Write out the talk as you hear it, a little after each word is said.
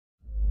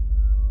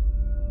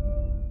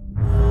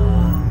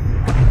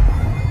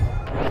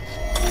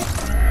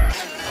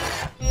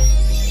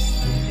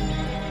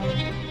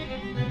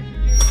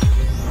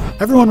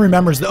Everyone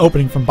remembers the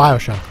opening from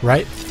Bioshock,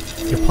 right?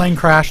 Your plane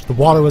crashed, the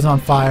water was on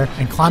fire,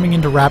 and climbing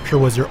into Rapture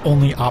was your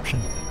only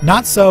option.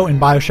 Not so in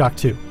Bioshock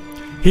 2.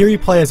 Here you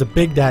play as a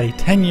Big Daddy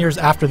 10 years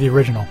after the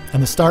original,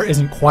 and the start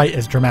isn't quite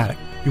as dramatic.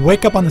 You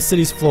wake up on the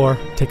city's floor,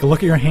 take a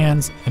look at your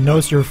hands, and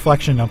notice your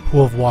reflection in a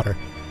pool of water.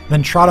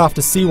 Then trot off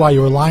to see why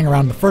you were lying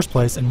around in the first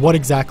place and what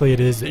exactly it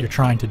is that you're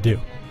trying to do.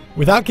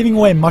 Without giving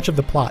away much of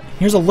the plot,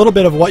 here's a little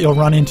bit of what you'll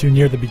run into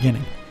near the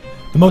beginning.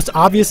 The most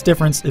obvious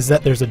difference is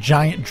that there's a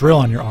giant drill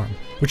on your arm,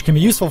 which can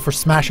be useful for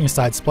smashing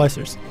aside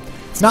splicers.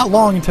 It's not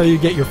long until you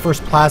get your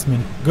first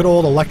plasmid, good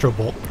old electro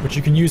bolt, which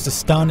you can use to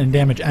stun and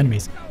damage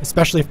enemies,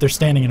 especially if they're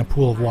standing in a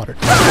pool of water.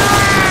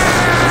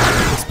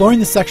 Exploring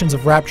the sections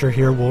of Rapture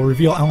here will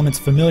reveal elements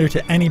familiar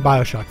to any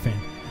Bioshock fan.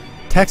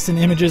 Text and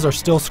images are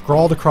still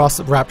scrawled across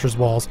Rapture's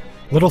walls,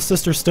 little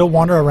sisters still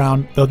wander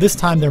around, though this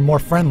time they're more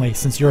friendly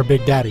since you're a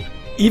Big Daddy.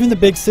 Even the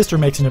big sister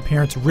makes an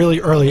appearance really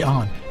early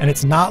on, and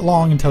it's not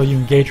long until you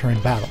engage her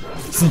in battle.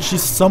 Since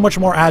she's so much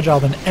more agile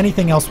than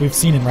anything else we've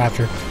seen in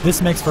Rapture,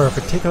 this makes for a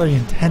particularly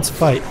intense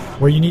fight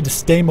where you need to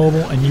stay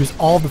mobile and use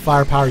all of the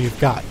firepower you've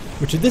got,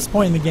 which at this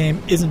point in the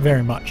game isn't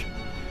very much.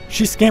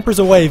 She scampers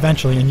away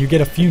eventually and you get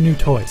a few new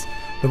toys.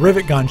 The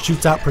rivet gun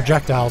shoots out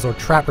projectiles or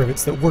trap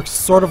rivets that work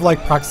sort of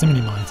like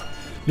proximity mines.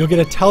 You'll get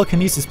a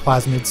telekinesis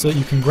plasmid so that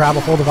you can grab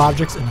a hold of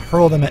objects and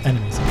hurl them at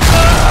enemies.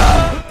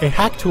 A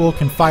hack tool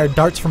can fire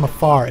darts from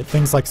afar at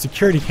things like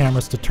security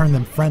cameras to turn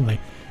them friendly,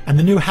 and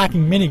the new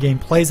hacking minigame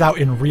plays out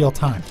in real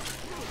time.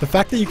 The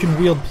fact that you can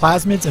wield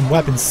plasmids and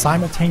weapons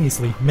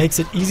simultaneously makes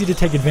it easy to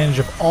take advantage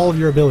of all of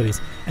your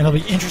abilities, and it'll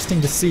be interesting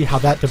to see how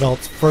that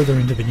develops further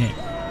into the game.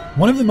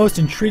 One of the most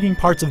intriguing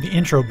parts of the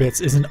intro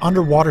bits is an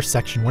underwater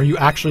section where you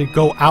actually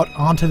go out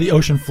onto the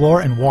ocean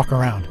floor and walk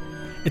around.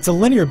 It's a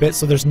linear bit,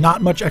 so there's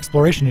not much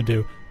exploration to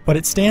do, but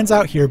it stands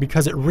out here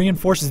because it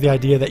reinforces the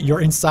idea that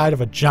you're inside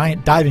of a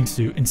giant diving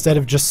suit instead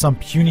of just some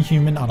puny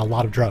human on a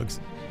lot of drugs.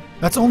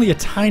 That's only a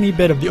tiny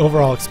bit of the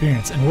overall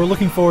experience, and we're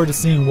looking forward to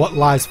seeing what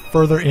lies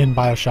further in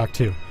Bioshock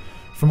 2.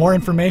 For more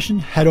information,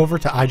 head over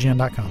to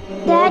IGN.com.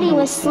 Daddy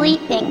was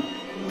sleeping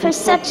for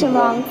such a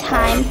long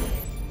time.